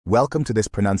Welcome to this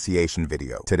pronunciation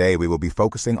video. Today we will be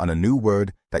focusing on a new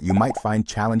word that you might find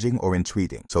challenging or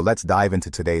intriguing. So let's dive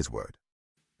into today's word.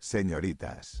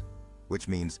 Señoritas, which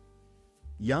means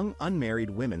young unmarried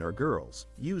women or girls,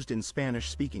 used in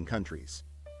Spanish-speaking countries.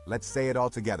 let's say it all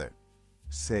together.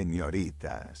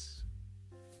 Señoritas.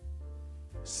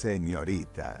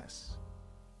 Señoritas.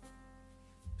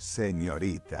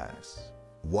 Señoritas.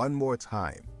 One more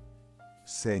time.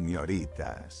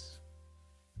 Señoritas.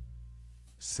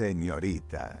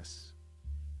 Señoritas.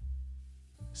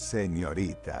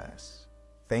 Señoritas.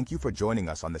 Thank you for joining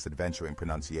us on this adventure in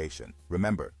pronunciation.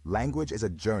 Remember, language is a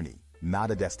journey,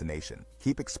 not a destination.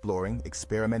 Keep exploring,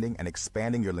 experimenting, and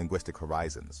expanding your linguistic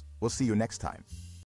horizons. We'll see you next time.